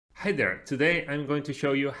Hi there, today I'm going to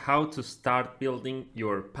show you how to start building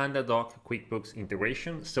your PandaDoc QuickBooks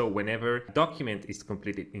integration. So whenever a document is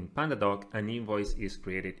completed in PandaDoc, an invoice is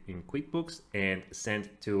created in QuickBooks and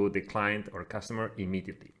sent to the client or customer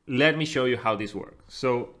immediately. Let me show you how this works.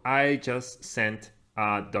 So I just sent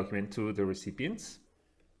a document to the recipients.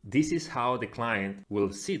 This is how the client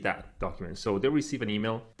will see that document. So they receive an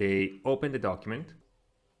email, they open the document,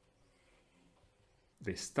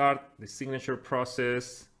 they start the signature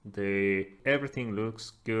process, everything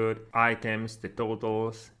looks good, items, the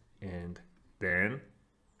totals, and then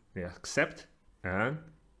they accept and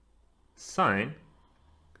sign,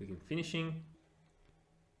 clicking finishing.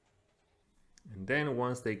 And then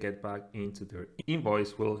once they get back into their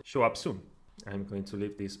invoice will show up soon. I'm going to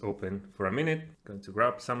leave this open for a minute. Going to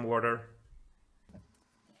grab some water.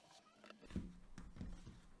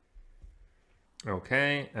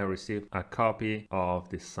 Okay, I received a copy of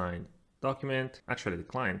the signed document. Actually, the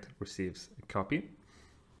client receives a copy.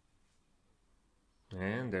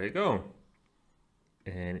 And there you go.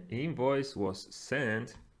 An invoice was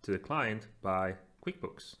sent to the client by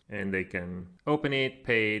QuickBooks, and they can open it,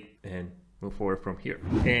 pay it, and move forward from here.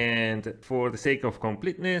 And for the sake of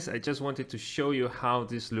completeness, I just wanted to show you how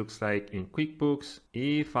this looks like in QuickBooks.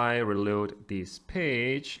 If I reload this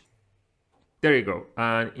page, there you go.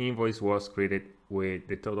 An invoice was created with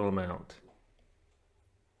the total amount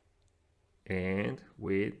and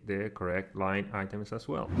with the correct line items as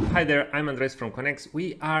well. Hi there, I'm Andres from Connex.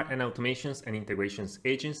 We are an automations and integrations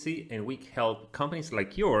agency, and we help companies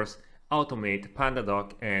like yours automate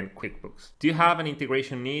PandaDoc and QuickBooks. Do you have an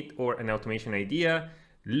integration need or an automation idea?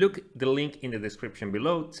 Look the link in the description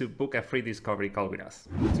below to book a free discovery call with us.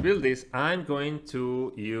 To build this, I'm going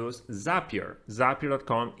to use Zapier.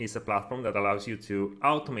 Zapier.com is a platform that allows you to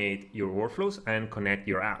automate your workflows and connect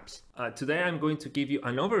your apps. Today, I'm going to give you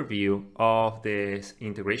an overview of this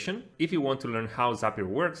integration. If you want to learn how Zapier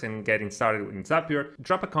works and getting started with Zapier,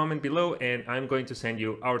 drop a comment below and I'm going to send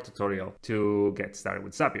you our tutorial to get started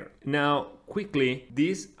with Zapier. Now, quickly,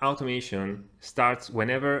 this automation starts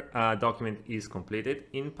whenever a document is completed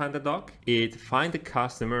in PandaDoc. It finds the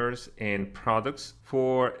customers and products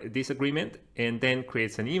for this agreement and then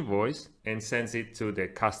creates an invoice and sends it to the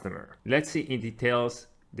customer. Let's see in details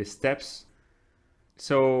the steps.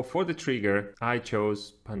 So for the trigger, I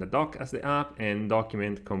chose PandaDoc as the app and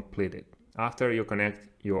document completed. After you connect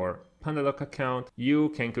your PandaDoc account, you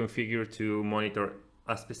can configure to monitor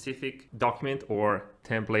a specific document or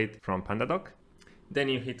template from PandaDoc. Then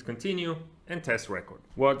you hit continue and test record.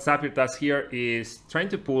 What Zapier does here is trying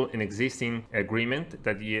to pull an existing agreement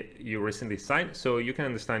that you recently signed so you can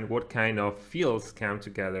understand what kind of fields come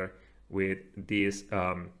together with this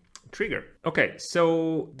trigger. Okay,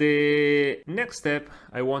 so the next step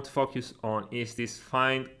I want to focus on is this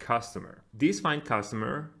find customer. This find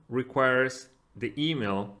customer requires the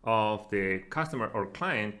email of the customer or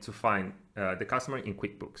client to find the customer in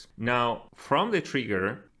QuickBooks. Now, from the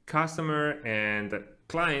trigger, customer and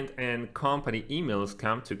client and company emails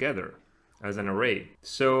come together as an array.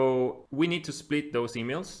 So we need to split those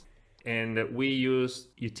emails, and we use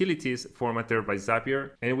utilities formatter by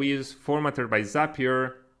Zapier, and we use formatter by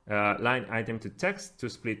Zapier line item to text to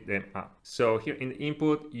split them up. So here in the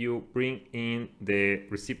input, you bring in the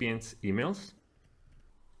recipient's emails.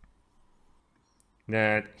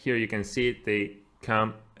 That here you can see they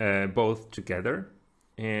come both together,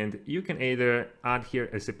 and you can either add here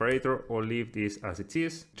a separator or leave this as it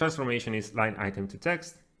is. Transformation is line item to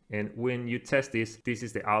text, and when you test this, this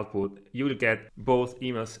is the output. You will get both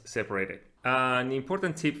emails separated. An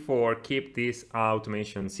important tip for keep this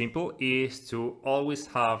automation simple is to always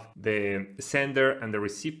have the sender and the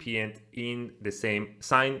recipient in the same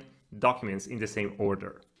signed documents in the same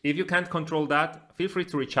order. If you can't control that, feel free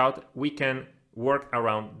to reach out. We can work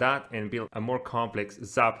around that and build a more complex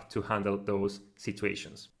Zap to handle those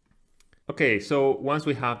situations. Okay, so once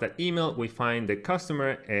we have that email, we find the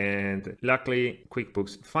customer, and luckily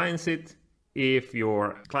QuickBooks finds it. If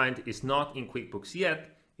your client is not in QuickBooks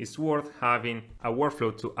yet, it's worth having a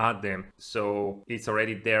workflow to add them so it's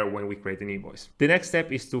already there when we create an invoice. The next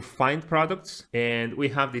step is to find products, and we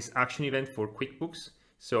have this action event for QuickBooks.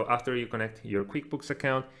 So after you connect your QuickBooks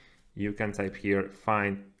account, you can type here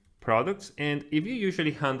find products, and if you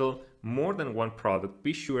usually handle more than one product,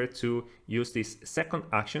 be sure to use this second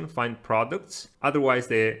action, find products. Otherwise,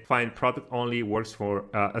 the find product only works for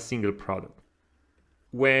a single product.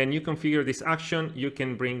 When you configure this action, you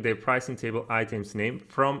can bring the pricing table items name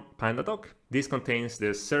from PandaDoc. This contains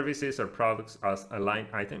the services or products as line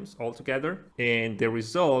items all together. And the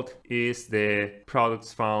result is the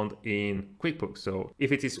products found in QuickBooks. So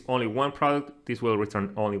if it is only one product, this will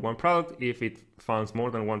return only one product. If it finds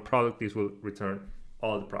more than one product, this will return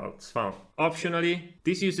all the products found. Optionally,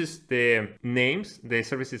 this uses the names, the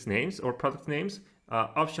services names or product names.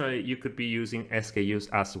 Optionally, you could be using SKUs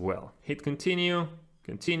as well. Hit continue.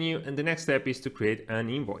 Continue, and the next step is to create an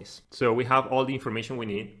invoice. So we have all the information we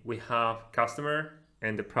need. We have customer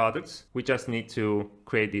and the products. We just need to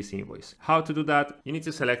create this invoice. How to do that? You need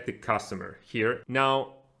to select the customer here.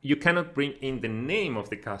 Now, you cannot bring in the name of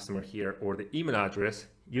the customer here or the email address.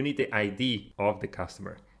 You need the ID of the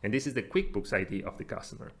customer. And this is the QuickBooks ID of the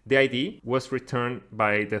customer. The ID was returned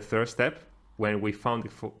by the third step when we found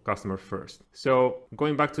the customer first. So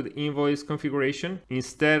going back to the invoice configuration,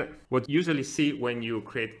 instead, what you usually see when you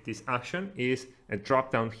create this action is a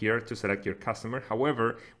drop down here to select your customer.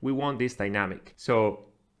 However, we want this dynamic. So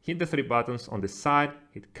hit the three buttons on the side,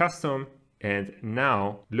 hit custom, and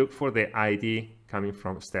now look for the ID coming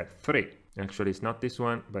from step 3. Actually, it's not this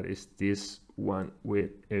one, but it's this one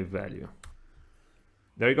with a value.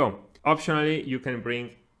 There you go. Optionally, you can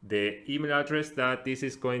bring the email address that this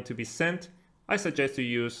is going to be sent. I suggest you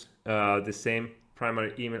use the same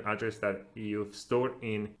primary email address that you've stored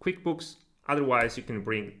in QuickBooks. Otherwise, you can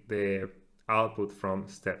bring the output from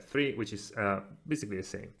step 3, which is basically the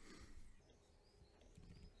same.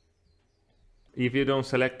 If you don't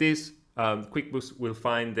select this, QuickBooks will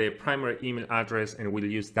find the primary email address and will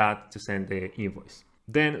use that to send the invoice.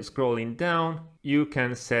 Then scrolling down, you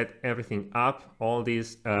can set everything up. All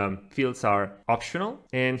these fields are optional.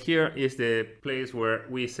 And here is the place where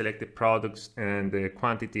we select the products and the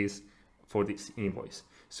quantities for this invoice.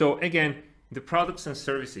 So again, the products and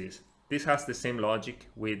services, this has the same logic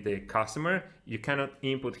with the customer. You cannot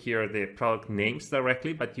input here the product names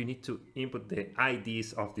directly, but you need to input the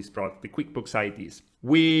IDs of this product, the QuickBooks IDs.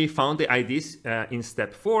 We found the IDs in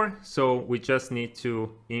step 4, so we just need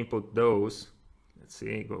to input those. Let's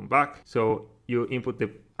see, going back. So you input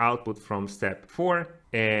the output from step 4,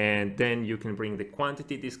 and then you can bring the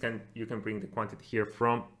quantity. You can bring the quantity here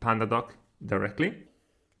from PandaDoc directly,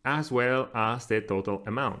 as well as the total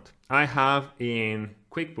amount. I have in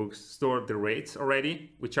QuickBooks stored the rates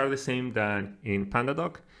already, which are the same than in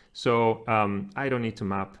PandaDoc. So I don't need to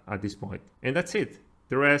map at this point. And that's it.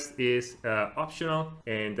 The rest is optional,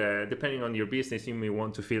 and depending on your business, you may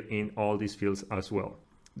want to fill in all these fields as well.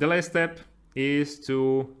 The last step is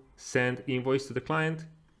to send invoice to the client.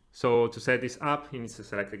 So to set this up, you need to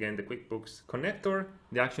select again the QuickBooks connector.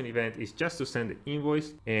 The action event is just to send the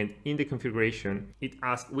invoice, and in the configuration, it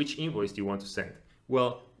asks which invoice do you want to send.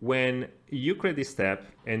 Well, when you create this step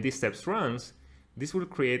and this step runs, this will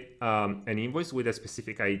create an invoice with a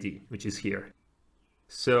specific ID, which is here.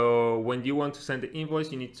 So when you want to send the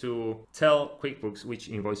invoice, you need to tell QuickBooks which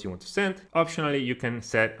invoice you want to send. Optionally, you can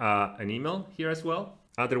set an email here as well.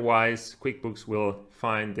 Otherwise, QuickBooks will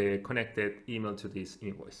find the connected email to this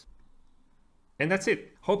invoice. And that's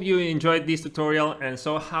it. Hope you enjoyed this tutorial and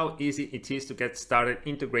saw how easy it is to get started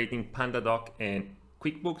integrating PandaDoc and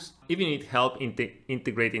QuickBooks. If you need help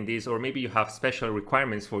integrating this, or maybe you have special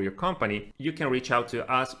requirements for your company, you can reach out to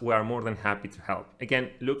us. We are more than happy to help. Again,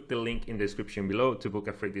 look the link in the description below to book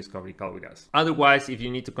a free discovery call with us. Otherwise, if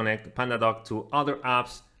you need to connect PandaDoc to other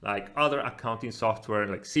apps, like other accounting software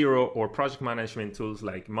like Xero, or project management tools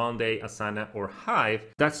like Monday, Asana, or Hive,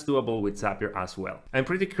 that's doable with Zapier as well. I'm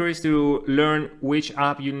pretty curious to learn which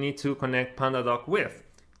app you need to connect PandaDoc with.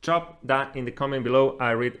 Drop that in the comment below.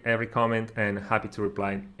 I read every comment and happy to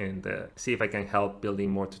reply and see if I can help building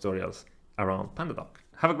more tutorials around PandaDoc.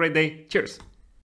 Have a great day. Cheers.